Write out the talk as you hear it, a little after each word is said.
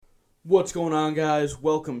What's going on, guys?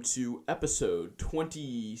 Welcome to episode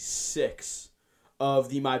 26 of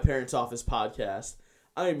the My Parents' Office podcast.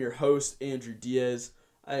 I am your host, Andrew Diaz.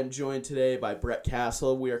 I am joined today by Brett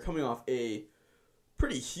Castle. We are coming off a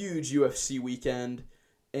pretty huge UFC weekend,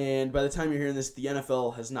 and by the time you're hearing this, the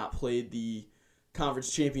NFL has not played the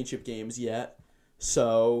conference championship games yet.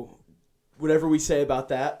 So, whatever we say about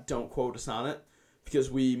that, don't quote us on it, because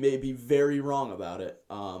we may be very wrong about it.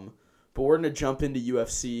 But we're going to jump into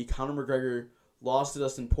UFC. Conor McGregor lost to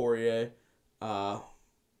Dustin Poirier.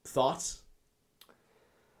 Thoughts?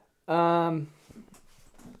 Yeah,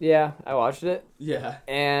 I watched it. Yeah.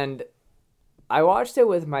 And I watched it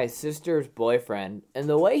with my sister's boyfriend, and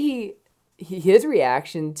the way his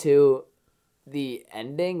reaction to the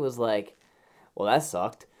ending was like, well, that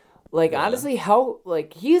sucked. Like, Yeah. honestly,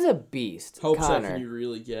 he's a beast, How Conor. upset can you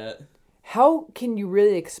really get? How can you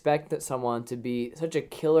really expect that someone to be such a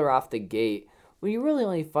killer off the gate when you really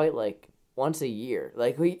only fight, like, once a year?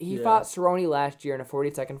 Like, he fought Cerrone last year in a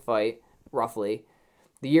 40-second fight, roughly.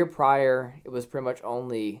 The year prior, it was pretty much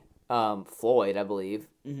only Floyd, I believe.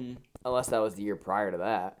 Mm-hmm. Unless that was the year prior to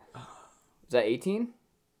that. Was that 18?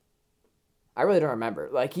 I really don't remember.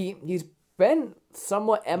 Like, he's been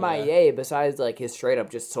somewhat MIA besides, like, his straight-up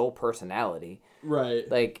just sole personality. Right.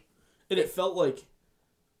 Like, And it felt like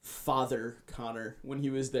Father Conor when he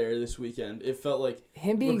was there this weekend. It felt like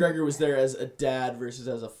McGregor was there as a dad versus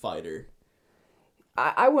as a fighter.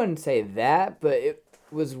 I wouldn't say that, but it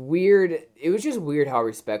was weird. It was just weird how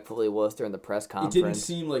respectful he was during the press conference. It didn't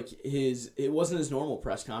seem like it wasn't his normal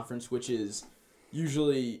press conference, which is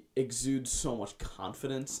usually exudes so much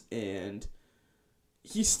confidence, and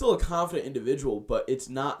he's still a confident individual, but it's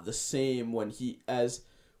not the same when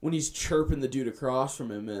he's chirping the dude across from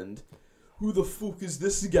him and who the fuck is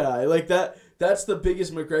this guy? Like that's the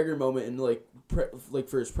biggest McGregor moment in like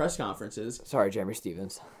for his press conferences. Sorry, Jeremy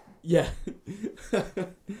Stevens. Yeah.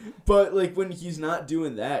 But like when he's not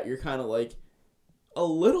doing that, you're kind of like a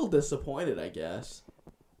little disappointed, I guess.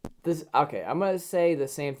 I'm going to say the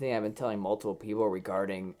same thing I've been telling multiple people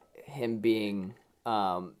regarding him being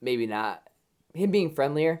being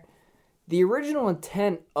friendlier. The original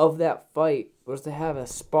intent of that fight was to have a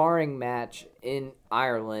sparring match in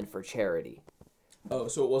Ireland for charity. Oh,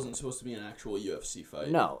 so it wasn't supposed to be an actual UFC fight?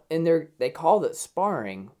 No, and they called it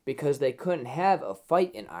sparring because they couldn't have a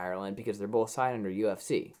fight in Ireland because they're both signed under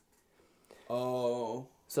UFC. Oh.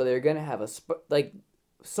 So they're going to have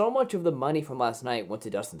so much of the money from last night went to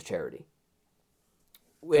Dustin's charity.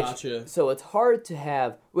 Gotcha. So it's hard to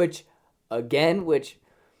have, which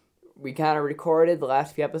we kind of recorded the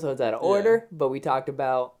last few episodes out of order, but we talked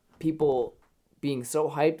about people being so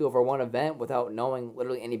hyped over one event without knowing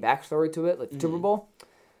literally any backstory to it, like the Super Bowl.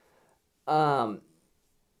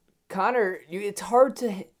 Conor, it's hard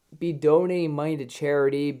to be donating money to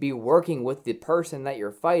charity, be working with the person that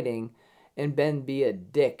you're fighting, and then be a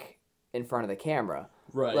dick in front of the camera.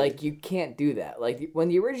 Right. Like, you can't do that. Like, when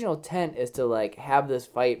the original intent is to, like, have this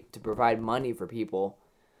fight to provide money for people,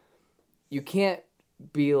 you can't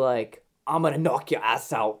be like, I'm going to knock your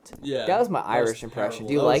ass out. Yeah. That was my Irish impression. terrible.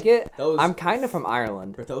 Do you like it? that was- I'm kind of from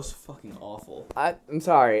Ireland. That was fucking awful. I'm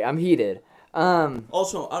sorry. I'm heated.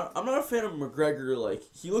 Also, I'm not a fan of McGregor. Like,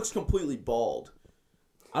 he looks completely bald.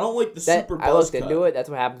 I don't like the super buzz I looked cut. into it. That's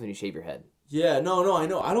what happens when you shave your head. Yeah, no, I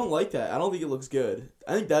know. I don't like that. I don't think it looks good.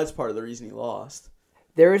 I think that's part of the reason he lost.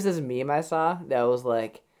 There was this meme I saw that was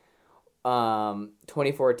like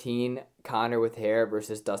 2014 Conor with hair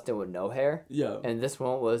versus Dustin with no hair. Yeah. And this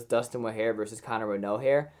one was Dustin with hair versus Conor with no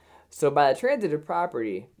hair. So by the transitive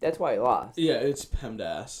property, that's why he lost. Yeah, it's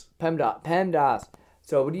PEMDAS. PEMDAS.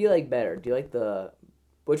 So what do you like better? Do you like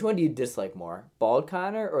which one do you dislike more? Bald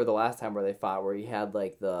Conor or the last time where they fought where he had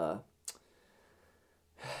like the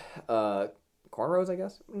cornrows, I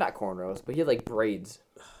guess? Not cornrows, but he had like braids.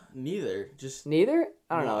 Neither. Just Neither?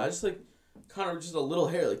 I don't know. I just like Conor with just a little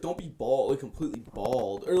hair. Like, don't be bald, like completely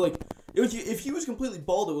bald, or like if he was completely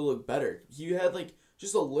bald, it would look better. He had like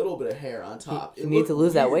just a little bit of hair on top. You need to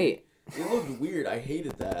lose that weight. It looked weird. I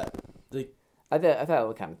hated that. Like, I thought it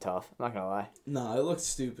looked kind of tough. I'm not gonna lie. nah, it looked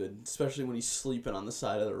stupid, especially when he's sleeping on the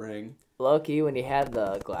side of the ring. Low key, when he had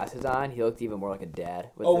the glasses on, he looked even more like a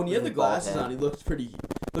dad. When he had the glasses on, he looked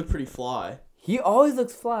pretty fly. He always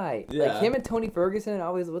looks fly. Yeah. Like him and Tony Ferguson,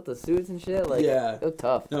 always with the suits and shit. Like, Yeah. they look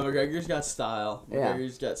tough. No, McGregor's got style. Yeah.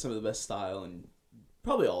 McGregor's got some of the best style in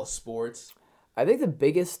probably all sports. I think the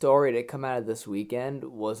biggest story to come out of this weekend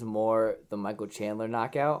was more the Michael Chandler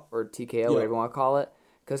knockout, or TKO, whatever you want to call it.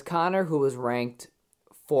 Because Conor, who was ranked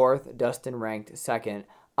 4th, Dustin ranked 2nd.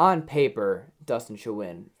 On paper, Dustin should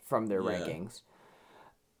win from their rankings.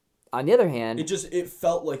 On the other hand, it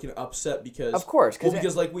felt like an upset because of course,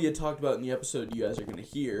 because like we had talked about in the episode you guys are going to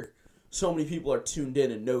hear, so many people are tuned in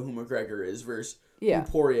and know who McGregor is versus who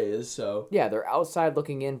Poirier is. So they're outside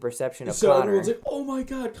looking in perception of so Conor. Everyone's like, oh my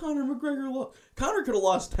god, Conor McGregor lost. Conor could have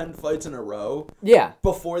lost 10 fights in a row. Yeah.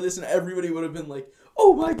 Before this, and everybody would have been like,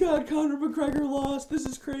 oh my god, Conor McGregor lost. This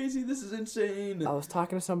is crazy. This is insane. I was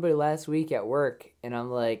talking to somebody last week at work, and I'm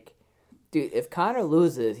like, dude, if Conor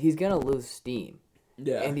loses, he's gonna lose steam.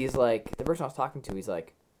 Yeah. And he's like, the person I was talking to, he's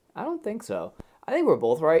like, I don't think so. I think we're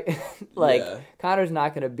both right. Conor's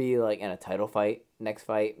not going to be, like, in a title fight, next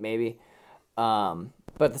fight, maybe. But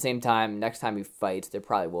at the same time, next time he fights, there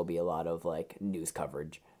probably will be a lot of, like, news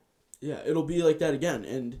coverage. Yeah, it'll be like that again.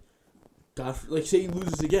 And, God, like, say he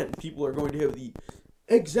loses again, people are going to have the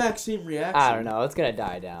exact same reaction. I don't know. It's going to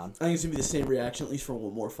die down. I think it's going to be the same reaction, at least for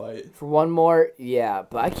one more fight. For one more, yeah.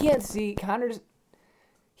 But I can't see Conor's...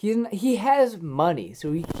 He has money,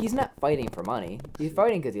 so he's not fighting for money. He's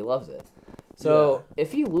fighting because he loves it. So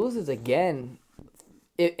if he loses again,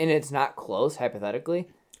 and it's not close, hypothetically.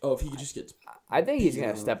 Oh, if he just gets... I think he's going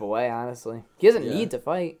to step away, honestly. He doesn't need to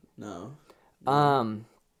fight. No.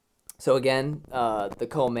 So again, the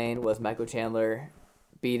co-main was Michael Chandler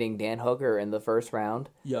beating Dan Hooker in the first round.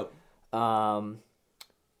 Yep. Dan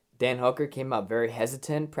Hooker came out very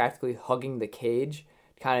hesitant, practically hugging the cage.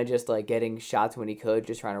 Kind of just like getting shots when he could,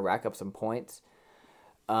 just trying to rack up some points.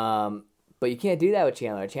 But you can't do that with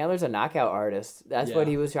Chandler. Chandler's a knockout artist. That's what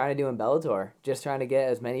he was trying to do in Bellator. Just trying to get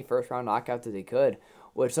as many first-round knockouts as he could,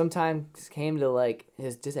 which sometimes came to like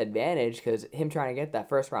his disadvantage because him trying to get that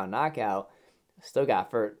first-round knockout still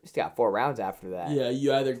got 4 rounds after that. Yeah,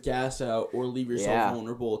 you either gas out or leave yourself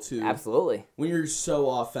vulnerable to. Absolutely. When you're so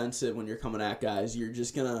offensive, when you're coming at guys, you're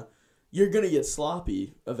gonna get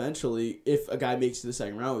sloppy eventually if a guy makes it to the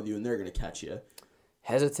second round with you and they're gonna catch you.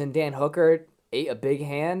 Hesitant Dan Hooker ate a big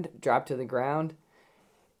hand, dropped to the ground,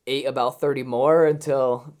 ate about 30 more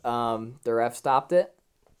until the ref stopped it.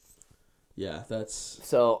 Yeah, that's...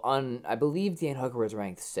 So, I believe Dan Hooker was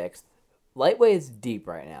ranked 6th. Lightweight's deep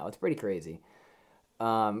right now. It's pretty crazy.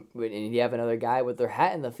 And you have another guy with their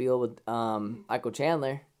hat in the field with Michael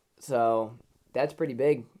Chandler. So, that's pretty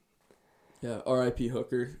big. Yeah, R.I.P.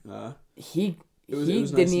 Hooker. He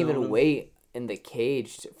nice didn't even wait in the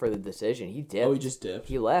cage for the decision. He dipped. Oh, he just dipped.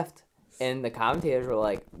 He left. And the commentators were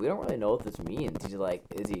like, we don't really know what this means. He's like,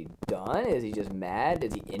 is he done? Is he just mad?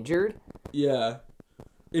 Is he injured? Yeah.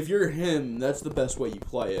 If you're him, that's the best way you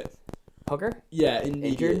play it. Hooker? Yeah,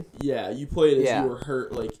 injured? Yeah, you play it as you were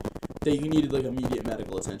hurt, like, that you needed, like, immediate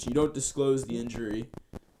medical attention. You don't disclose the injury.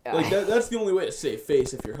 Like, that's the only way to save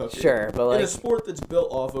face if you're Hooker. Sure, but, like... In a sport that's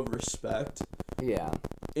built off of respect... Yeah.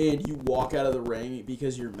 And you walk out of the ring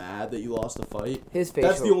because you're mad that you lost the fight. His facial...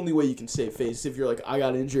 That's the only way you can save face. If you're like, I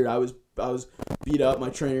got injured, I was beat up. My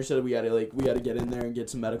trainer said we gotta get in there and get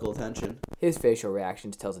some medical attention. His facial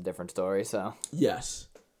reactions tells a different story. So. Yes.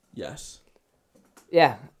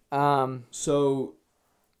 Yeah. So,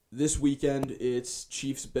 this weekend it's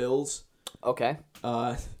Chiefs Bills. Okay.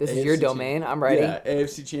 This AFC is your domain. I'm ready. Yeah,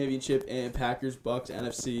 AFC Championship and Packers Bucks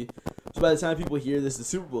NFC. So by the time people hear this, the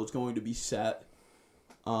Super Bowl is going to be set.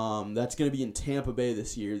 That's going to be in Tampa Bay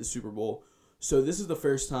this year, the Super Bowl. So this is the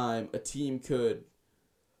first time a team could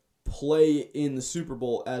play in the Super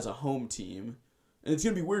Bowl as a home team. And it's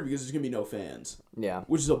going to be weird because there's going to be no fans. Yeah.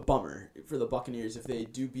 Which is a bummer for the Buccaneers if they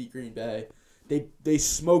do beat Green Bay. They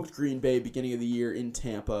smoked Green Bay beginning of the year in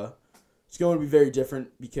Tampa. It's going to be very different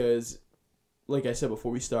because, like I said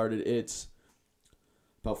before we started, it's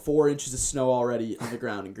about 4 inches of snow already on the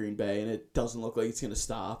ground in Green Bay, and it doesn't look like it's going to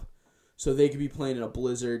stop. So they could be playing in a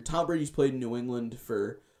blizzard. Tom Brady's played in New England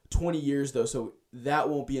for 20 years, though, so that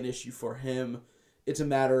won't be an issue for him. It's a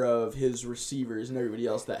matter of his receivers and everybody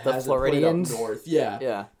else that hasn't Floridians. played up north.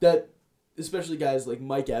 Yeah. That, especially guys like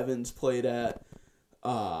Mike Evans played at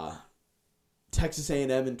Texas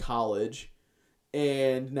A&M in college,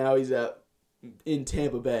 and now he's in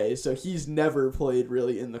Tampa Bay, so he's never played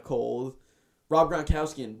really in the cold. Rob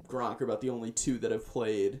Gronkowski and Gronk are about the only two that have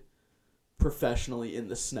played professionally in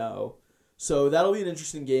the snow. So that'll be an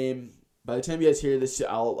interesting game. By the time you guys hear this,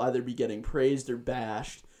 I'll either be getting praised or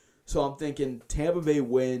bashed. So I'm thinking Tampa Bay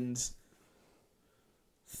wins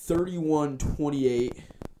 31-28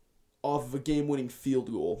 off of a game-winning field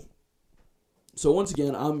goal. So once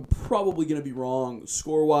again, I'm probably going to be wrong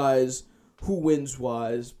score-wise, who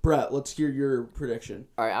wins-wise. Brett, let's hear your prediction.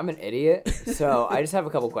 All right, I'm an idiot, so I just have a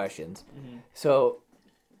couple questions. Mm-hmm. So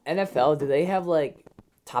NFL, do they have, like,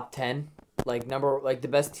 top 10? Like, the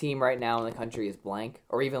best team right now in the country is blank?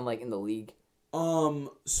 Or even, like, in the league?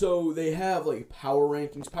 So they have, like, power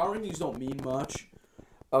rankings. Power rankings don't mean much.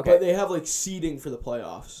 Okay. But they have, like, seeding for the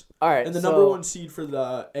playoffs. All right. And the number one seed for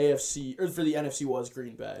the AFC or for the NFC was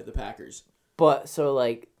Green Bay, the Packers. But so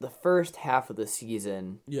like the first half of the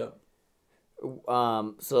season. Yeah.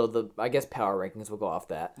 So I guess power rankings will go off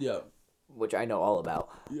that. Yeah. Which I know all about.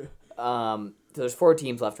 Yeah. So there's 4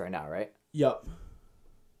 teams left right now, right? Yep.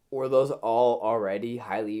 Were those all already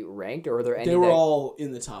highly ranked, or were there any? They were all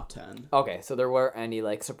in the top 10. Okay, so there weren't any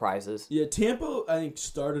like surprises. Yeah, Tampa I think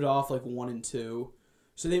started off like 1 and 2,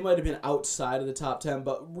 so they might have been outside of the top 10.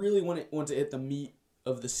 But really, once it hit the meat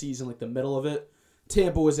of the season, like the middle of it,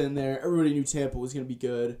 Tampa was in there. Everybody knew Tampa was going to be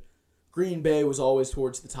good. Green Bay was always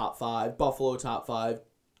towards the top 5. Buffalo top 5.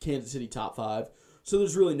 Kansas City top 5. So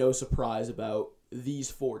there's really no surprise about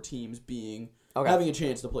these 4 teams being having a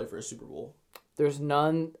chance to play for a Super Bowl. There's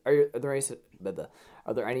none. Are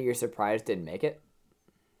there any you're surprised didn't make it?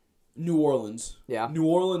 New Orleans. Yeah. New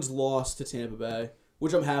Orleans lost to Tampa Bay,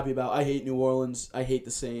 which I'm happy about. I hate New Orleans. I hate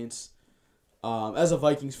the Saints. As a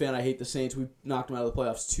Vikings fan, I hate the Saints. We knocked them out of the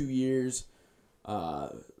playoffs 2 years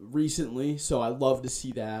recently, so I love to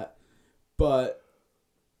see that. But,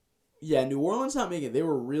 yeah, New Orleans not making it. They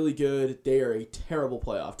were really good. They are a terrible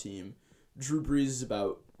playoff team. Drew Brees is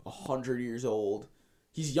about 100 years old.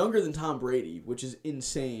 He's younger than Tom Brady, which is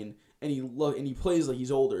insane, and he plays like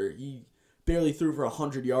he's older. He barely threw for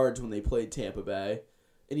 100 yards when they played Tampa Bay,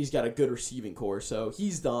 and he's got a good receiving core, so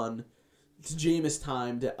he's done. It's Jameis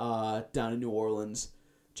time down in New Orleans.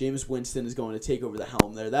 Jameis Winston is going to take over the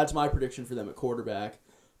helm there. That's my prediction for them at quarterback.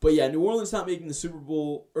 But yeah, New Orleans not making the Super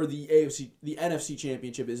Bowl or the NFC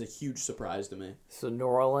Championship is a huge surprise to me. So New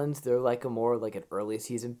Orleans, they're like a more like an early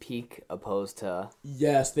season peak opposed to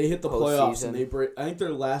yes, they hit the playoffs and I think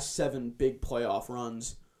their last 7 big playoff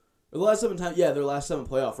runs, or the last 7 times, their last 7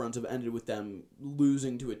 playoff runs have ended with them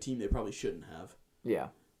losing to a team they probably shouldn't have. Yeah,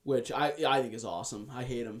 which I think is awesome. I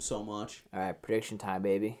hate them so much. All right, prediction time,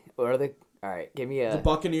 baby. What are they? All right, give me the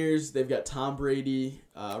Buccaneers. They've got Tom Brady,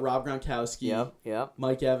 Rob Gronkowski, yep,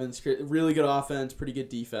 Mike Evans. Really good offense, pretty good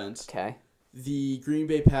defense. Okay. The Green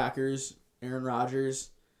Bay Packers, Aaron Rodgers,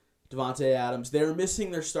 Devontae Adams. They're missing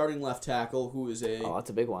their starting left tackle, who is that's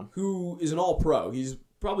a big one. Who is an All-Pro. He's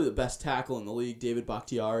probably the best tackle in the league, David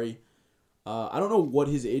Bakhtiari. I don't know what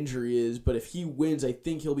his injury is, but if he wins, I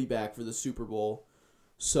think he'll be back for the Super Bowl.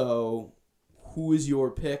 So, who is your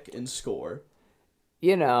pick and score?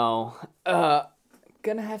 Gonna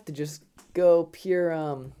have to just go pure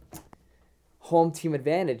home team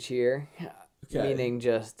advantage here. Okay. Meaning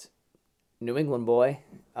just New England boy,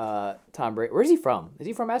 Tom Brady. Where's he from? Is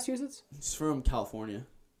he from Massachusetts? He's from California.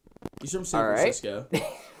 He's from San Francisco.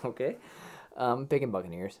 Okay. Picking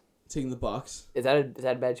Buccaneers. Taking the Bucs. Is that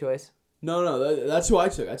a bad choice? No, that's who I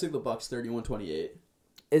took. I took the Bucs 31-28.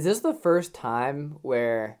 Is this the first time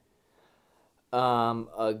where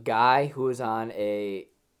a guy who is on a...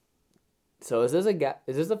 So is this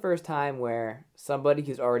the first time where somebody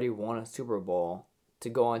who's already won a Super Bowl to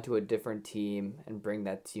go onto a different team and bring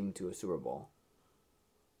that team to a Super Bowl?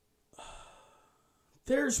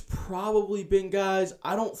 There's probably been guys,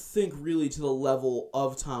 I don't think really to the level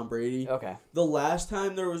of Tom Brady. Okay. The last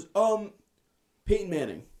time there was Peyton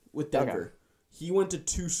Manning with Denver. Okay. He went to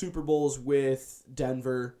 2 Super Bowls with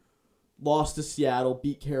Denver, lost to Seattle,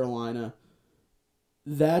 beat Carolina.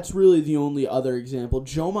 That's really the only other example.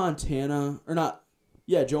 Joe Montana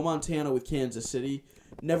with Kansas City.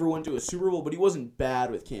 Never went to a Super Bowl, but he wasn't bad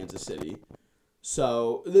with Kansas City.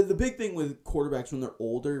 So, the big thing with quarterbacks when they're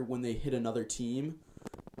older, when they hit another team,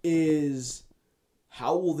 is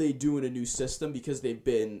how will they do in a new system because they've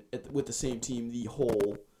been with the same team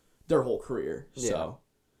their whole career. Yeah. So,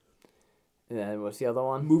 and then what's the other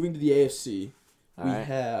one? Moving to the AFC, we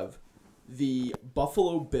have the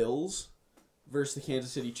Buffalo Bills versus the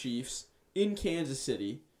Kansas City Chiefs in Kansas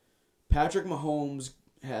City. Patrick Mahomes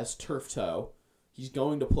has turf toe. He's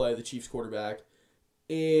going to play the Chiefs quarterback.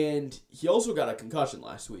 And he also got a concussion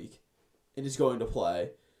last week and is going to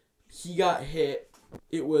play. He got hit.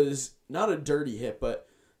 It was not a dirty hit, but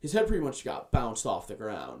his head pretty much got bounced off the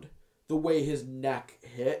ground. The way his neck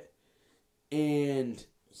hit. And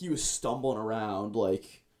he was stumbling around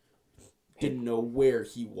like didn't know where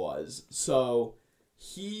he was. So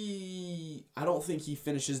I don't think he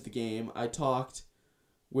finishes the game. I talked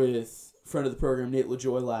with a friend of the program, Nate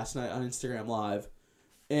LaJoy, last night on Instagram Live.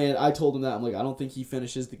 And I told him that. I'm like, I don't think he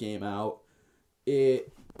finishes the game out.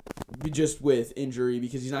 It be just with injury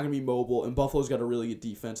because he's not going to be mobile. And Buffalo's got a really good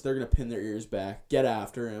defense. They're going to pin their ears back, get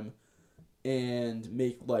after him, and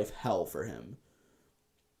make life hell for him.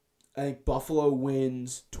 I think Buffalo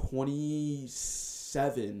wins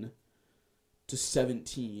 27-17.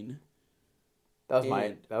 That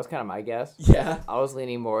was kind of my guess. Yeah. I was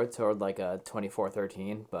leaning more toward like a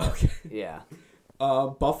 24-13, but okay. Yeah.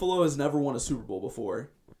 Buffalo has never won a Super Bowl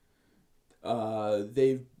before.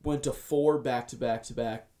 They went to 4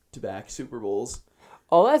 back-to-back Super Bowls.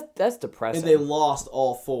 Oh, that's depressing. And they lost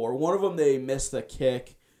all 4. One of them they missed a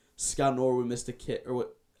kick. Scott Norwood missed a kick, or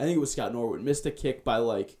what? I think it was Scott Norwood missed a kick by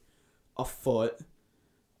like a foot.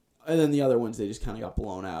 And then the other ones they just kind of got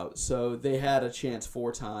blown out. So they had a chance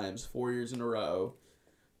 4 times, 4 years in a row.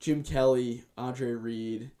 Jim Kelly, Andre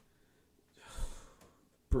Reed,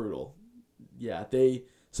 brutal. Yeah,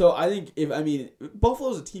 So I think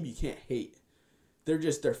Buffalo's a team you can't hate. Their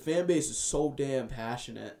fan base is so damn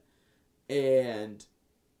passionate, and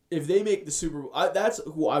if they make the Super Bowl, that's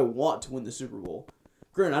who I want to win the Super Bowl.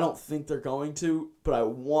 Granted, I don't think they're going to, but I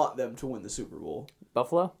want them to win the Super Bowl.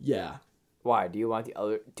 Buffalo? Yeah. Why? Do you want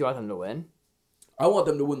them to win? I want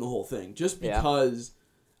them to win the whole thing, just because. Yeah.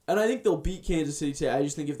 And I think they'll beat Kansas City today. I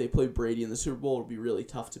just think if they play Brady in the Super Bowl, it'll be really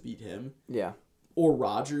tough to beat him. Yeah. Or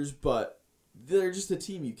Rodgers, but they're just a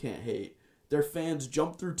team you can't hate. Their fans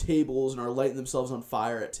jump through tables and are lighting themselves on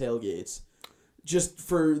fire at tailgates, just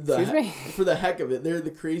for the heck of it. They're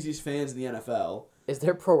the craziest fans in the NFL. Is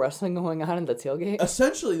there pro wrestling going on in the tailgate?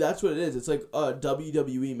 Essentially, that's what it is. It's like a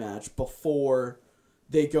WWE match before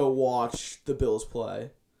they go watch the Bills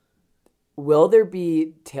play. Will there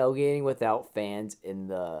be tailgating without fans in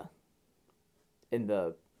the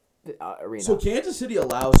arena? So Kansas City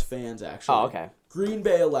allows fans, actually. Oh, okay. Green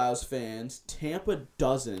Bay allows fans. Tampa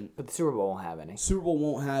doesn't. But the Super Bowl won't have any. Super Bowl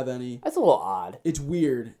won't have any. That's a little odd. It's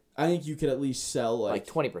weird. I think you could at least sell like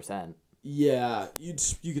 20%. Yeah,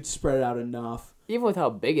 you could spread it out enough. Even with how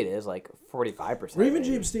big it is, like 45%. Raymond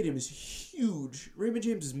James Stadium is huge. Raymond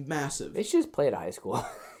James is massive. They should just play at a high school.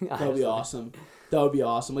 That would be awesome. That would be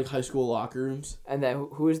awesome, like high school locker rooms. And then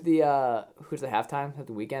who's the halftime at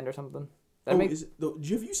the weekend or something? Have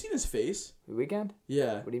you seen his face? The weekend?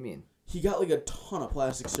 Yeah. What do you mean? He got like a ton of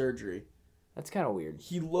plastic surgery. That's kind of weird.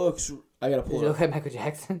 He looks. I gotta pull it. Does he look like Michael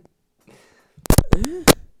Jackson?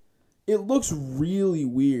 It looks really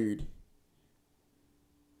weird.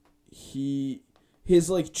 His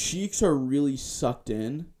like cheeks are really sucked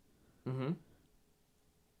in. Mm-hmm.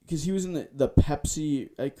 Because he was in the Pepsi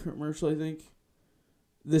commercial, I think.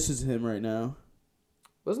 This is him right now.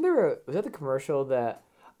 Was that the commercial that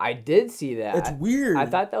I did see that? It's weird. I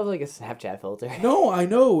thought that was like a Snapchat filter. No, I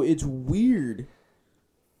know. It's weird.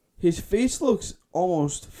 His face looks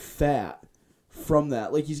almost fat from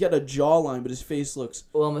that. Like, he's got a jawline, but his face looks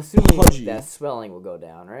Well, I'm assuming pudgy. that swelling will go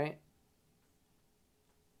down, right?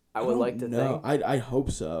 I would like to think. I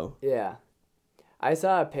hope so. Yeah. I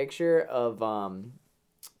saw a picture of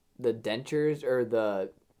the dentures or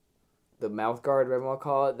the mouth guard, whatever you want to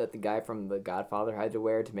call it, that the guy from The Godfather had to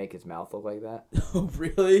wear to make his mouth look like that. Oh,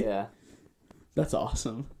 really? Yeah. That's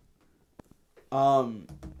awesome.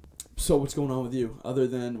 So what's going on with you? Other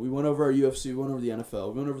than we went over our UFC, we went over the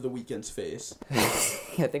NFL, we went over the Weeknd's face.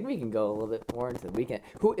 I think we can go a little bit more into the Weeknd.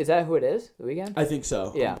 Is that who it is? The Weeknd? I think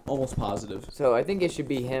so. Yeah. I'm almost positive. So I think it should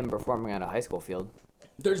be him performing on a high school field.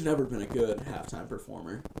 There's never been a good halftime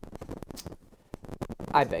performer.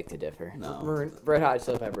 I beg to differ. No. Red Hot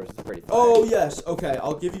Chili Peppers is pretty fun. Oh, yes. Okay,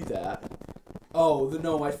 I'll give you that. Oh,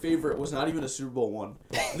 my favorite was not even a Super Bowl one.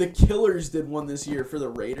 The Killers did one this year for the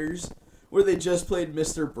Raiders, where they just played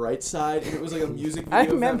Mr. Brightside, and it was like a music video. I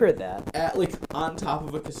remember that. At, like, on top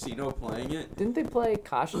of a casino playing it. Didn't they play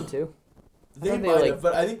Caution, too? They might have,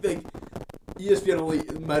 but I think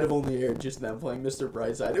ESPN might have only aired just them playing Mr.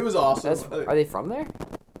 Brightside. It was awesome. Are they from there?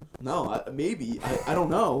 No, maybe. I don't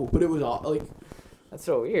know, but it was like... That's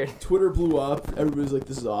so weird. Twitter blew up. Everybody was like,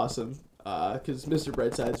 this is awesome. Because Mr.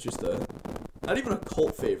 Brightside's just not even a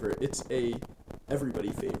cult favorite. It's a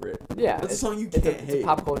everybody favorite. Yeah. That's a song you can't hate. It's a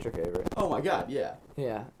pop culture favorite. Oh my god, yeah.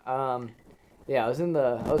 Yeah. Yeah, I was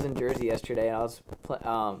in Jersey yesterday, and I was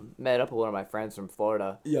met up with one of my friends from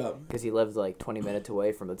Florida. Yeah. Because he lives like 20 minutes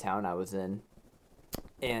away from the town I was in.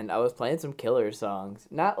 And I was playing some Killer songs.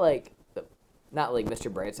 Not like Mr.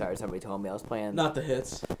 Brightside or somebody told me. I was playing... Not the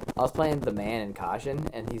hits. I was playing The Man in Caution,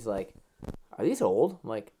 and he's like, "Are these old?" I'm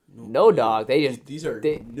like, "No, dog. These are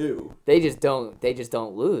new. They just don't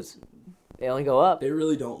lose. They only go up. They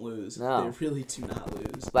really don't lose. No. They really do not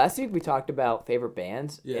lose." Last week we talked about favorite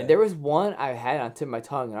bands, yeah. And there was one I had on tip of my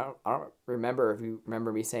tongue, and I don't remember if you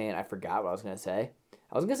remember me saying I forgot what I was gonna say.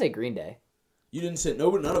 I was gonna say Green Day. You didn't say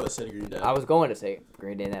no, but none of us said Green Day. I was going to say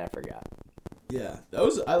Green Day, and then I forgot. Yeah,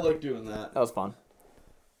 I like doing that. That was fun.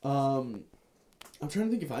 I'm trying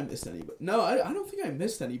to think if I missed anybody. No, I don't think I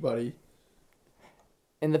missed anybody.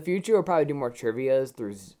 In the future, we'll probably do more trivias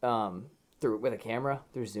through with a camera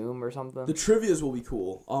through Zoom or something. The trivias will be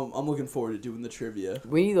cool. I'm looking forward to doing the trivia.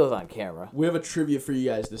 We need those on camera. We have a trivia for you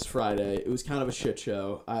guys this Friday. It was kind of a shit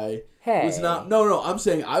show. I Hey. was not. No. I'm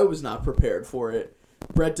saying I was not prepared for it.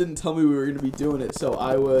 Brett didn't tell me we were going to be doing it, so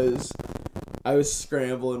I was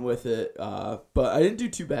scrambling with it. But I didn't do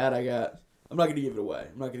too bad. I'm not going to give it away.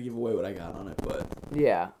 I'm not going to give away what I got on it, but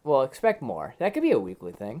Yeah. Well, expect more. That could be a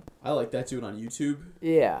weekly thing. I like that doing on YouTube.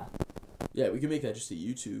 Yeah. Yeah, we can make that just a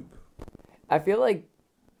YouTube. I feel like,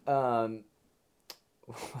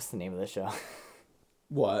 what's the name of the show?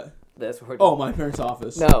 What? That's what Oh, My Parents'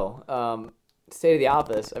 Office. No. State of the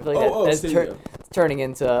Office. I feel like that's turning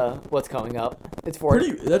into what's coming up. That's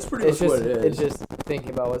pretty much what it is. It's just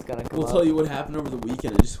thinking about what's gonna come. We'll tell you what happened over the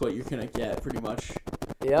weekend and just what you're gonna get pretty much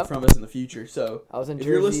from us in the future. So I was in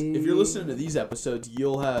Jersey. If you're listening to these episodes,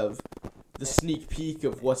 you'll have the sneak peek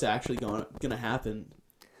of what's actually gonna happen.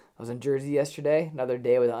 I was in Jersey yesterday. Another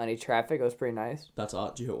day without any traffic. It was pretty nice. That's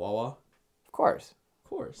odd. Did you hit Wawa? Of course.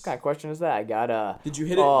 What kind of question is that? I got Did you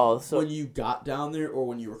hit it when you got down there or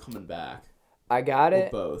when you were coming back? I got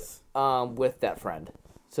it both. With that friend.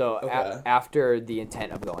 So okay. After the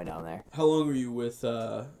intent of going down there. How long were you with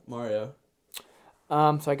Mario?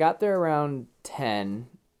 So I got there around 10.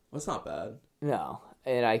 That's not bad. No,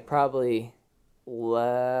 and I probably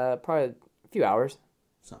a few hours.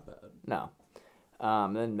 It's not bad. No.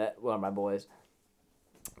 Then met one of my boys.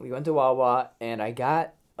 We went to Wawa and I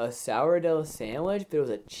got a sourdough sandwich, but it was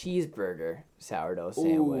a cheeseburger sourdough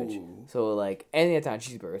sandwich. Ooh. So like anything that's on a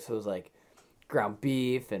cheeseburger. So it was like ground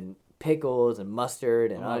beef and pickles and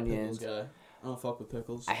mustard and onions. I'm not a pickles guy. I don't fuck with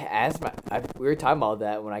pickles. We were talking about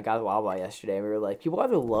that when I got to Wawa yesterday. We were like, people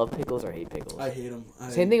either love pickles or hate pickles. I hate them.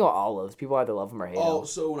 Same thing with olives. People either love them or hate them. Oh,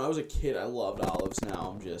 so when I was a kid, I loved olives.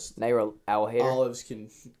 Now I'm just... Now you're an owl hater? Olives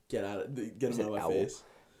can get them out of my face.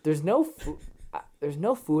 There's no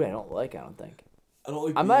food I don't like, I don't think. I don't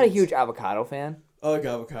like I'm beans. not a huge avocado fan. I like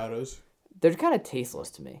avocados. They're kind of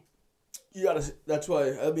tasteless to me. That's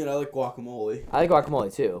why, I like guacamole. I like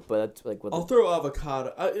guacamole too, but that's like with I'll throw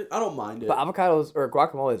avocado. I don't mind it. But avocados or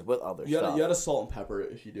guacamole is with other stuff. You gotta salt and pepper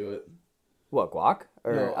it if you do it. What, guac?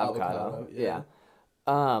 Or no, avocado? Yeah.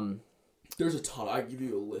 There's a ton. I give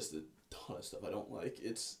you a list of ton of stuff I don't like.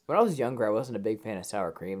 When I was younger, I wasn't a big fan of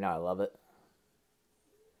sour cream. Now I love it.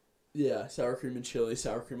 Yeah, sour cream and chili,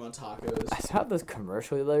 sour cream on tacos. I saw this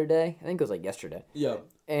commercial the other day. I think it was like yesterday. Yeah.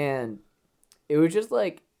 And it was just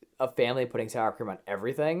like a family putting sour cream on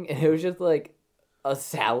everything, and it was just like a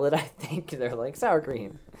salad. I think they're like sour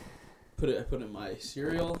cream. I put it in my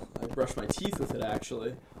cereal. I brushed my teeth with it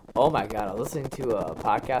actually. Oh my god! I was listening to a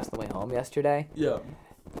podcast on the way home yesterday. Yeah.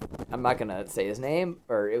 I'm not gonna say his name,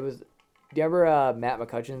 or it was. Do you remember Matt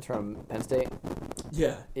McCutcheon from Penn State?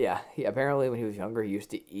 Yeah. Yeah. He apparently when he was younger, he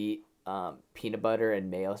used to eat peanut butter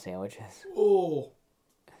and mayo sandwiches. Oh.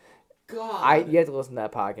 God. You have to listen to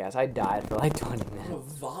that podcast. I died for like 20 minutes. I'm gonna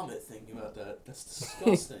vomit thinking about that. That's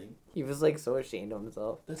disgusting. He was like so ashamed of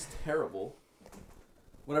himself. That's terrible.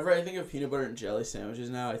 Whenever I think of peanut butter and jelly sandwiches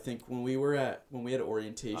now, I think when we had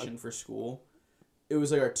orientation for school, it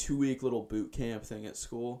was like our 2-week little boot camp thing at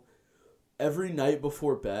school. Every night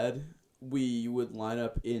before bed, we would line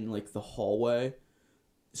up in like the hallway.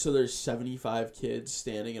 So there's 75 kids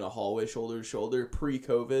standing in a hallway shoulder to shoulder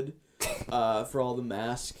pre-COVID. For all the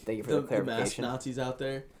mask, Thank you for the clarification. mask Nazis out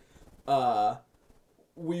there.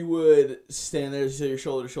 We would stand there so you're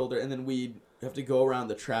shoulder to shoulder, and then we'd have to go around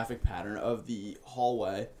the traffic pattern of the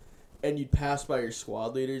hallway, and you'd pass by your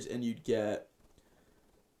squad leaders, and you'd get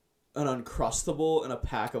an Uncrustable and a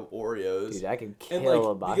pack of Oreos. Dude, I can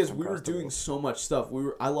kill a box because of we were Uncrustables. doing so much stuff.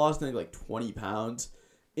 I lost I think like 20 pounds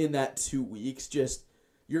in that 2 weeks. Just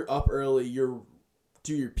you're up early,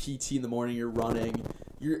 do your PT in the morning, you're running,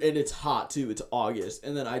 and it's hot too. It's August,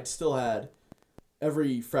 and then I'd still had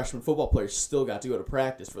every freshman football player still got to go to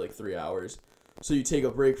practice for like 3 hours. So you take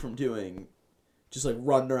a break from doing just like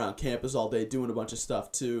running around campus all day, doing a bunch of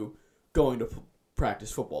stuff to going to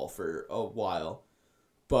practice football for a while.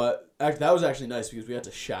 But that was actually nice because we had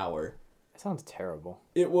to shower. That sounds terrible.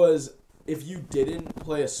 It was, if you didn't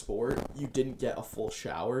play a sport, you didn't get a full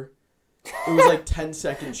shower. It was like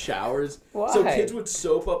 10-second showers. Why? So kids would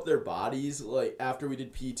soap up their bodies like after we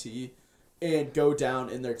did PT and go down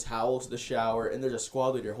in their towel to the shower, and there's a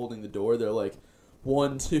squad leader holding the door. They're like,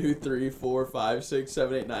 1, 2, 3, 4, 5, 6,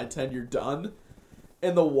 7, 8, 9, 10, you're done.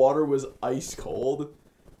 And the water was ice cold.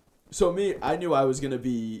 So I knew I was going to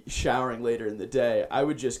be showering later in the day. I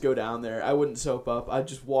would just go down there. I wouldn't soap up. I'd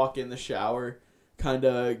just walk in the shower, kind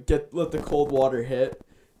of let the cold water hit,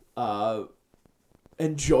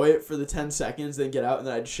 enjoy it for the 10 seconds, then get out, and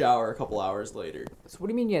then I'd shower a couple hours later. So what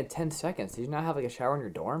do you mean you had 10 seconds? Did you not have like a shower in your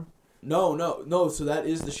dorm? No. So that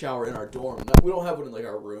is the shower in our dorm. We don't have one in like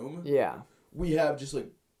our room. Yeah. We have just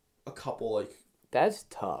like a couple like. That's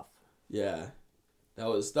tough. Yeah, that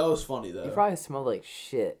was funny though. You probably smelled like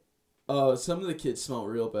shit. Oh, some of the kids smell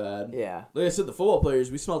real bad. Yeah. Like I said, the football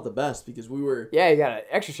players, we smelled the best because we were. Yeah, you got an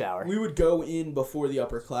extra shower. We would go in before the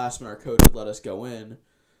upperclassmen. Our coach would let us go in.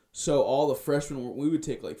 So all the freshmen, we would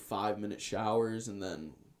take like 5-minute showers, and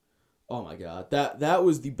then, oh my god, that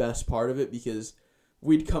was the best part of it because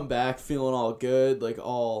we'd come back feeling all good, like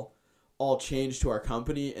all changed to our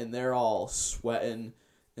company, and they're all sweating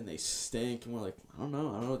and they stink, and we're like, I don't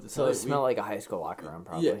know what to So tell it you. smelled like a high school locker room,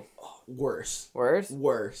 probably. Yeah, worse. Worse?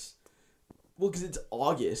 Well, because it's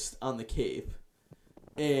August on the Cape,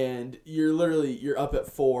 and you're up at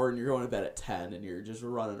 4 and you're going to bed at 10, and you're just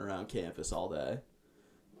running around campus all day,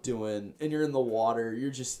 and you're in the water. You're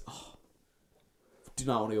just do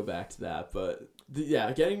not want to go back to that. But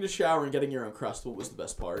getting to shower and getting your Uncrustable was the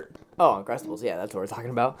best part. Oh, Uncrustables, yeah, that's what we're talking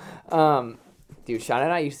about. Dude, Sean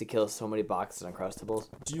and I used to kill so many boxes of Uncrustables.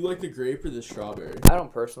 Do you like the grape or the strawberry? I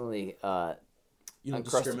don't personally You don't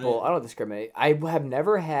Uncrustable. discriminate? I don't discriminate. I have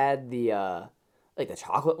never had the like the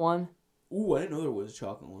chocolate one. Ooh, I didn't know there was a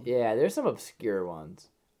chocolate one. Yeah, there's some obscure ones.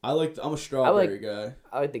 I'm a strawberry guy.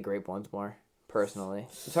 I like the grape ones more, personally.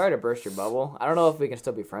 I'm sorry to burst your bubble. I don't know if we can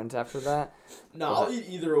still be friends after that. No, I'll eat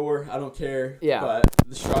either or. I don't care. Yeah. But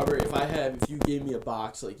the strawberry, if you gave me a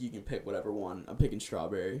box, like you can pick whatever one. I'm picking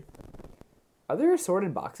strawberry. Are there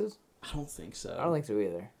assorted boxes? I don't think so. I don't think so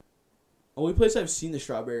either. Only place I've seen the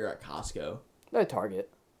strawberry are at Costco. They're at Target.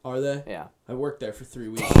 Are they? Yeah. I worked there for 3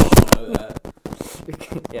 weeks. I don't know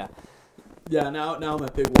that. Yeah. Yeah. Now I'm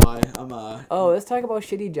at Big Y. Oh, let's talk about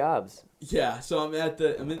shitty jobs. Yeah. So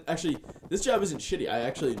actually, this job isn't shitty. I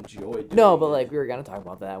actually enjoyed doing No, but it. like we were gonna talk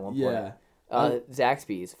about that at one point. Yeah.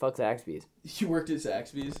 Zaxby's. Fuck Zaxby's. You worked at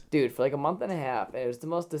Zaxby's? Dude, for like a month and a half. It was the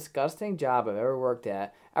most disgusting job I've ever worked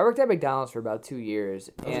at. I worked at McDonald's for about 2 years.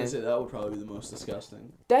 I was gonna say that would probably be the most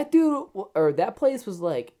disgusting. That place was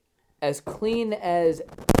like as clean as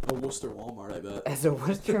A Worcester Walmart, I bet. as a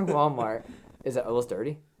Western Walmart. Is it almost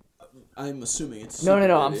dirty? I'm assuming it's No.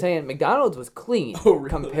 super I'm dirty. saying McDonald's was clean Oh, really?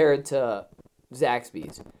 compared to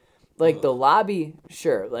Zaxby's. Like the lobby,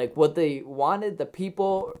 sure. Like what they wanted the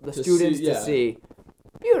people, the students see, yeah. to see.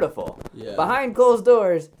 Beautiful. Yeah. Behind closed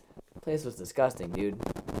doors, place was disgusting, dude.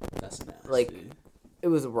 That's nasty. Like, it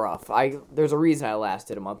was rough. There's a reason I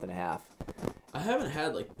lasted a month and a half. I haven't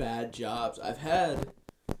had like bad jobs. I've had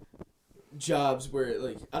jobs where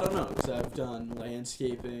like I don't know because I've done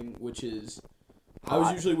landscaping, which is I was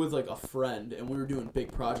Hot. usually with like a friend and we were doing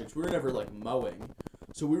big projects. We were never like mowing,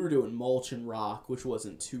 so we were doing mulch and rock, which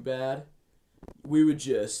wasn't too bad. We'd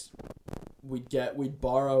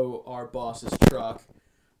borrow our boss's truck,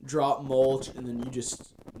 drop mulch, and then you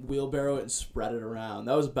just wheelbarrow it and spread it around.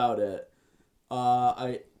 That was about it.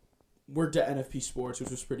 I worked at NFP Sports, which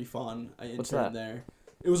was pretty fun. I What's interned that? there.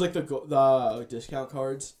 It was like the discount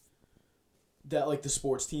cards that like the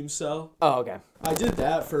sports teams sell. Oh, okay. I did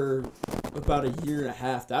that for about a year and a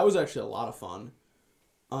half. That was actually a lot of fun.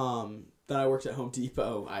 Then I worked at Home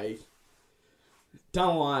Depot. Down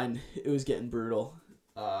the line, it was getting brutal.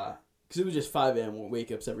 Because it was just 5 a.m.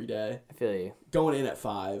 wake-ups every day. I feel you. Going in at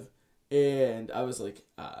 5. And I was like,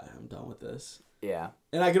 I'm done with this. Yeah.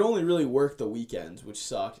 And I could only really work the weekends, which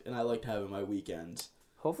sucked. And I liked having my weekends.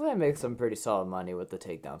 Hopefully I make some pretty solid money with the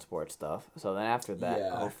takedown sports stuff. So then after that,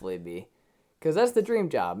 Yeah. hopefully be... Because that's the dream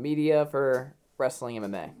job. Media for wrestling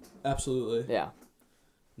MMA. Absolutely. Yeah.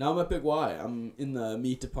 Now I'm at Big Y. I'm in the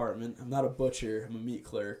meat department. I'm not a butcher. I'm a meat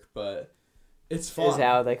clerk, but it's fun. Is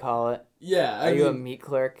how they call it. Yeah. Are you a meat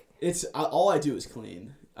clerk? All I do is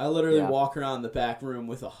clean. I literally Yeah. walk around the back room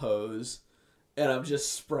with a hose, and I'm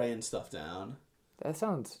just spraying stuff down. That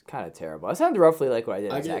sounds kind of terrible. That sounds roughly like what I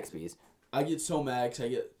did at get- Zaxby's. I get so mad 'cause I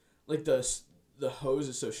get like the hose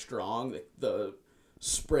is so strong that the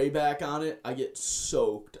spray back on it, I get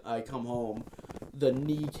soaked. I come home, the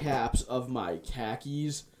kneecaps of my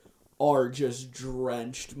khakis are just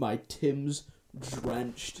drenched. My Tim's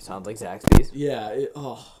drenched. Sounds like Zaxby's. Yeah.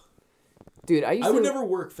 Dude, I would never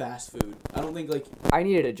work fast food. I don't think like. I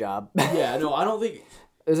needed a job. Yeah. No, I don't think.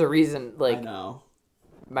 There's a reason, I like, know.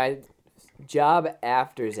 my job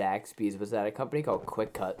after Zaxby's was at a company called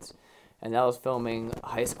Quick Cuts, and that was filming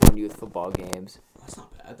high school and youth football games. That's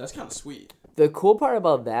not bad. That's kind of sweet. The cool part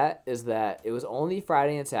about that is that it was only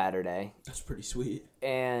Friday and Saturday, That's pretty sweet.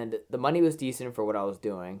 and the money was decent for what I was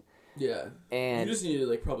doing. Yeah. And You just needed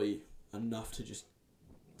like probably enough to just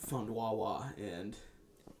fund Wawa, and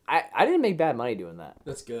I didn't make bad money doing that.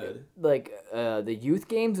 that's good. Like, the youth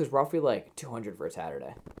games was roughly like $200 for a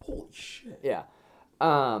Saturday. Holy shit. Yeah.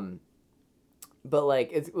 But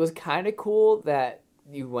like it was kind of cool that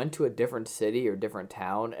you went to a different city or different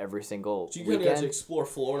town every single So you weekend. kind of got to explore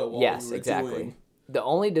Florida while you were doing... The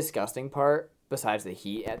only disgusting part, besides the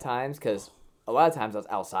heat at times, because a lot of times I was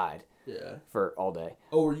outside for all day.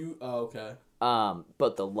 Oh, were you? Oh, okay.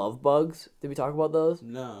 But the love bugs, did we talk about those?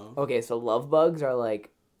 No. Okay, so love bugs are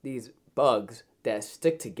like these bugs that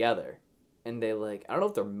stick together. And they like, I don't know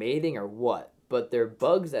if they're mating or what, but they're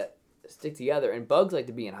bugs that stick together. And bugs like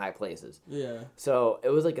to be in high places. Yeah. So it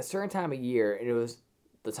was like a certain time of year, and it was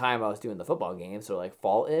the time I was doing the football game, so like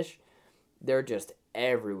fall-ish. They're just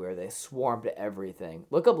everywhere. They swarm to everything.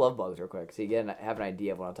 Look up love bugs real quick so you have an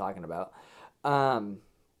idea of what I'm talking about.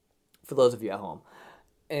 For those of you at home.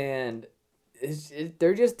 And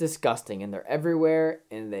they're just disgusting, and they're everywhere,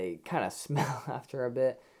 and they kind of smell after a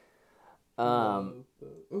bit.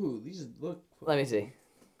 Ooh, these look... Let me see.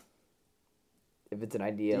 If it's an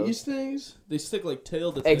idea. These things? They stick like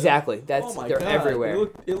tail to tail? Exactly. They're God. everywhere.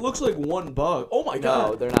 It looks like one bug. Oh my god.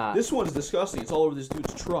 No, they're not. This one's disgusting. It's all over this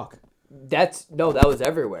dude's truck. That was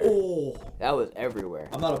everywhere. Oh. That was everywhere.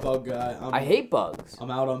 I'm not a bug guy. I hate bugs.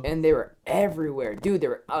 I'm out on... And they were everywhere. Dude, they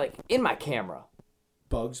were like in my camera.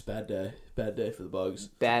 Bugs, bad day. Bad day for the bugs.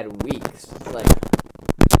 Bad weeks. Like,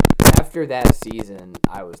 after that season,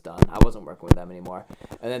 I was done. I wasn't working with them anymore.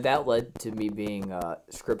 And then that led to me being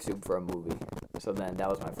script soup for a movie. So then that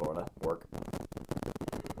was my Florida work.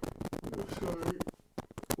 Sorry.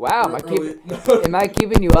 Wow, am I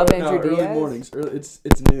keeping you up, Andrew Diaz? Early mornings.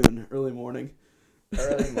 It's noon. Early morning.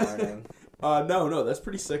 Early morning. No, that's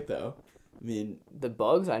pretty sick though. I mean, the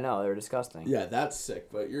bugs, I know, they're disgusting. Yeah, that's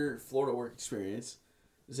sick. But your Florida work experience,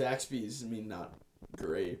 Zaxby's, I mean, not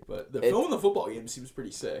great, but the film and the football game seems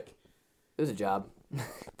pretty sick. It was a job. I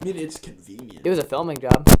mean, it's convenient. It was a filming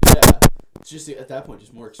job. Yeah, it's just at that point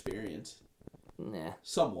just more experience. Nah.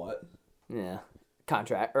 Somewhat. Yeah.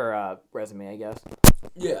 Contract or resume, I guess.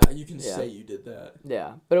 Yeah, you can say you did that.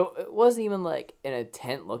 Yeah, but it wasn't even like an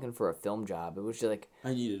intent looking for a film job. It was just like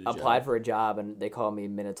I needed applied for a job and they called me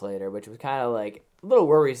minutes later, which was kind of like a little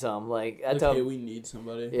worrisome. Like, hey, we need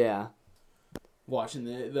somebody. Yeah. Watching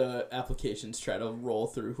the applications try to roll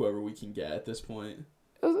through whoever we can get at this point.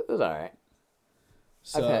 It was all right.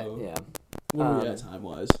 So what are we at time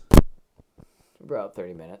wise? About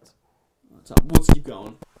 30 minutes. Let's keep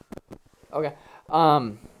going. Okay.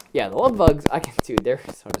 Yeah, the love bugs, dude, they're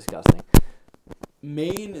so disgusting.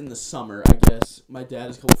 Maine in the summer, I guess. My dad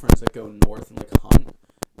has a couple friends that go north and like hunt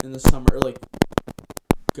in the summer, or like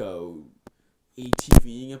go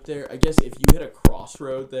ATVing up there. I guess if you hit a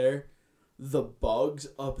crossroad there, the bugs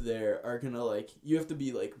up there are gonna you have to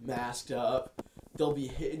be like masked up. They'll be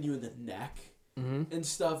hitting you in the neck and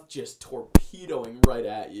stuff, just torpedoing right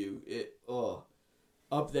at you.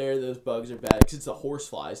 Up there, those bugs are bad because it's the horse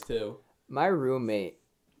flies too. My roommate,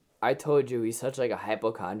 I told you he's such like a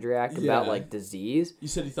hypochondriac about like disease. You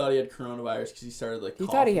said he thought he had coronavirus because he started like. He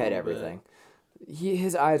thought he had everything.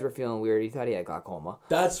 His eyes were feeling weird. He thought he had glaucoma.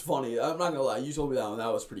 That's funny. I'm not gonna lie. You told me that one.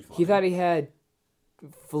 That was pretty funny. He thought he had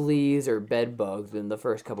fleas or bed bugs in the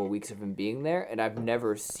first couple of weeks of him being there, and I've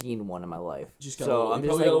never seen one in my life. So I'm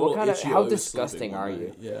just like, what kind of? How disgusting are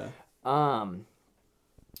you? Yeah.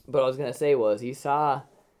 But what I was gonna say was he saw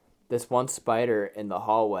this one spider in the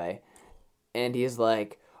hallway, and he's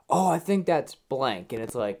like, "Oh, I think that's blank," and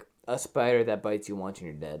it's like a spider that bites you once and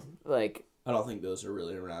you're dead. Like, I don't think those are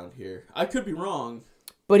really around here. I could be wrong.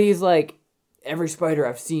 But he's like, every spider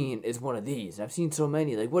I've seen is one of these. I've seen so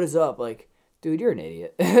many. Like, what is up? Like, dude, you're an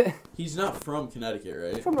idiot. He's not from Connecticut,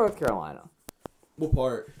 right? He's from North Carolina. What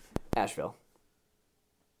part? Asheville.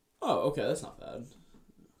 Oh, okay, that's not bad.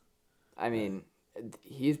 I mean,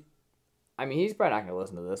 he's probably not gonna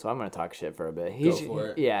listen to this, so I'm gonna talk shit for a bit. Go for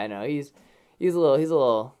it. Yeah, I know. He's a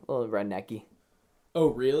little rednecky. Oh,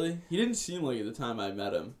 really? He didn't seem like it the time I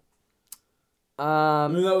met him. I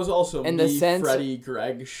mean, that was also in me, the sense, Freddie,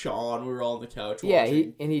 Greg, Sean. We were all on the couch watching. Yeah,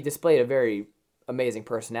 he displayed a very amazing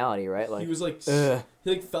personality, right? Like, he was like,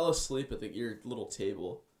 he fell asleep at your little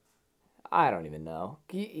table. I don't even know.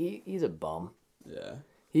 He's a bum. Yeah.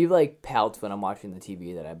 He like pouts when I'm watching the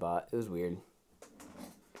TV that I bought. It was weird.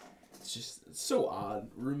 It's so odd.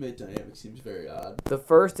 Roommate dynamic seems very odd. The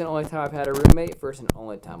first and only time I've had a roommate. First and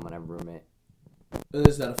only time when I have a roommate.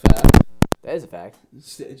 Is that a fact? That is a fact.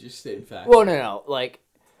 Just stating facts. Well, no. Like,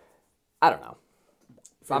 I don't know.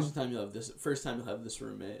 First time you'll have this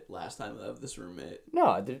roommate. Last time you'll have this roommate. No,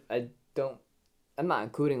 I don't. I'm not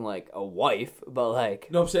including like a wife, but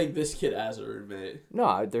like. No, I'm saying this kid as a roommate.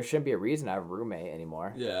 No, there shouldn't be a reason I have a roommate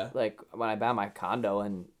anymore. Yeah. Like when I buy my condo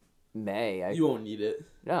in May, you won't need it.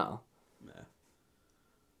 No. Nah.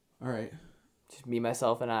 All right. Just me,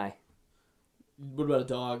 myself, and I. What about a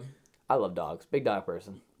dog? I love dogs. Big dog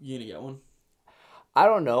person. You gonna get one? I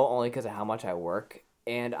don't know, only because of how much I work.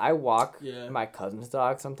 And I walk Yeah. my cousin's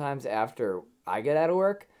dog sometimes after I get out of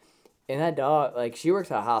work. And that dog, like, she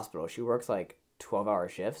works at a hospital. She works, like, 12-hour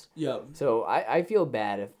shifts. Yeah. So I feel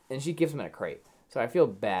bad if... And she keeps him in a crate. So I feel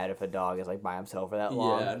bad if a dog is, like, by himself for that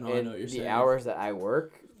long. Yeah, no, I know what you're saying. The hours that I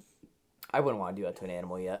work, I wouldn't want to do that to an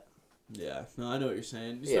animal yet. Yeah. No, I know what you're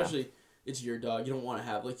saying. Especially, it's your dog. You don't want to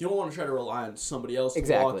have... Like, you don't want to try to rely on somebody else to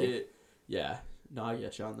walk it. Yeah. No, I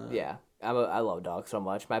get you on that. Yeah. I love dogs so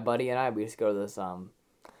much. My buddy and I, we used to go to this...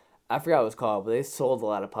 I forgot what it was called, but they sold a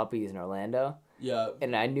lot of puppies in Orlando. Yeah.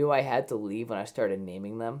 And I knew I had to leave when I started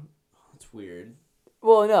naming them. That's weird.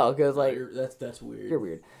 Well, no, because, like... That's weird. You're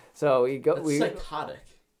weird. So, That's psychotic.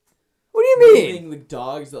 What do you mean? Naming the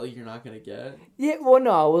dogs that, like, you're not going to get? Yeah, well,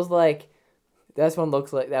 no, it was like... That one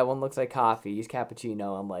looks like coffee. Use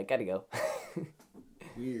cappuccino. I'm like, gotta go.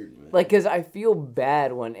 Weird, man. Like, because I feel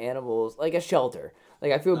bad when animals... Like, a shelter.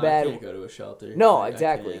 Like, I feel bad... I can't go to a shelter. No,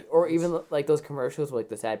 exactly. Or even, like, those commercials with, like,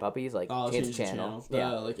 the sad puppies. Like, Change the Channel.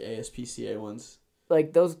 Yeah. Like, ASPCA ones.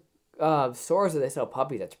 Like, those stores that they sell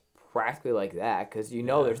puppies, that's practically like that. Because you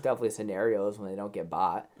know there's definitely scenarios when they don't get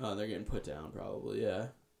bought. Oh, they're getting put down, probably, yeah.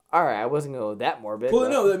 All right, I wasn't going to go that morbid. Well,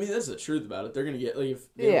 no, I mean, that's the truth about it. They're going to get, like,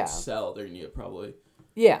 if they don't sell, they're going to get probably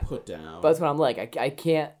put down. But that's what I'm like. I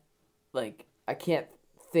can't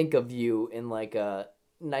think of you in, like, a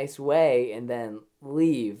nice way and then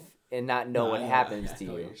leave and not know what happens to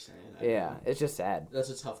you. What you're saying. Yeah, it's just sad. That's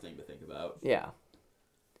a tough thing to think about. Yeah.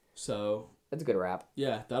 So. That's a good wrap.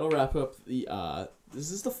 Yeah, that'll wrap up the,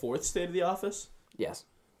 is this the 4th State of the Office? Yes.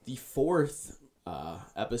 The 4th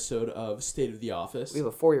episode of State of the Office. We have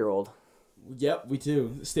a 4-year-old. Yep, we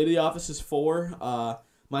do. State of the Office is 4.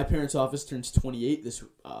 My parents' office turns 28 this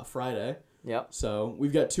Friday. Yep. So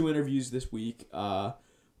we've got 2 interviews this week.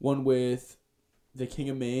 One with the King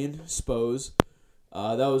of Maine, Spose.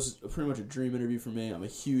 That was pretty much a dream interview for me. I'm a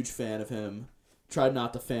huge fan of him. Tried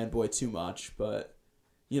not to fanboy too much, but,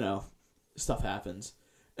 you know, stuff happens.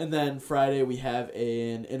 And then Friday we have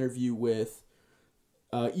an interview with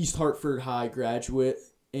East Hartford High graduate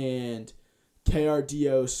and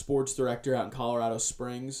KRDO sports director out in Colorado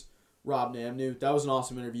Springs, Rob Namnu. That was an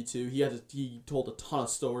awesome interview too. He told a ton of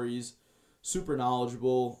stories, super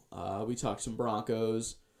knowledgeable. We talked some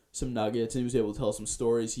Broncos, some Nuggets, and he was able to tell some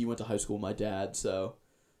stories. He went to high school with my dad, so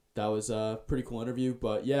that was a pretty cool interview.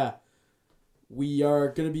 But yeah, we are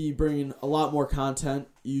going to be bringing a lot more content.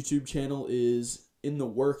 YouTube channel is in the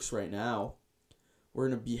works right now. We're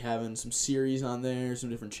going to be having some series on there, some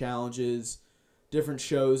different challenges, different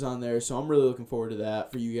shows on there. So I'm really looking forward to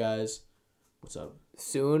that for you guys. What's up?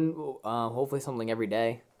 Soon, hopefully something every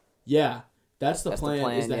day. Yeah, that's the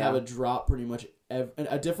plan is to have a drop pretty much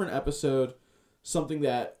a different episode, something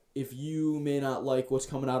that if you may not like what's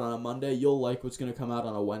coming out on a Monday, you'll like what's going to come out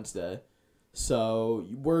on a Wednesday. So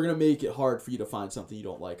we're going to make it hard for you to find something you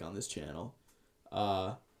don't like on this channel.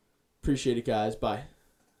 Appreciate it, guys. Bye.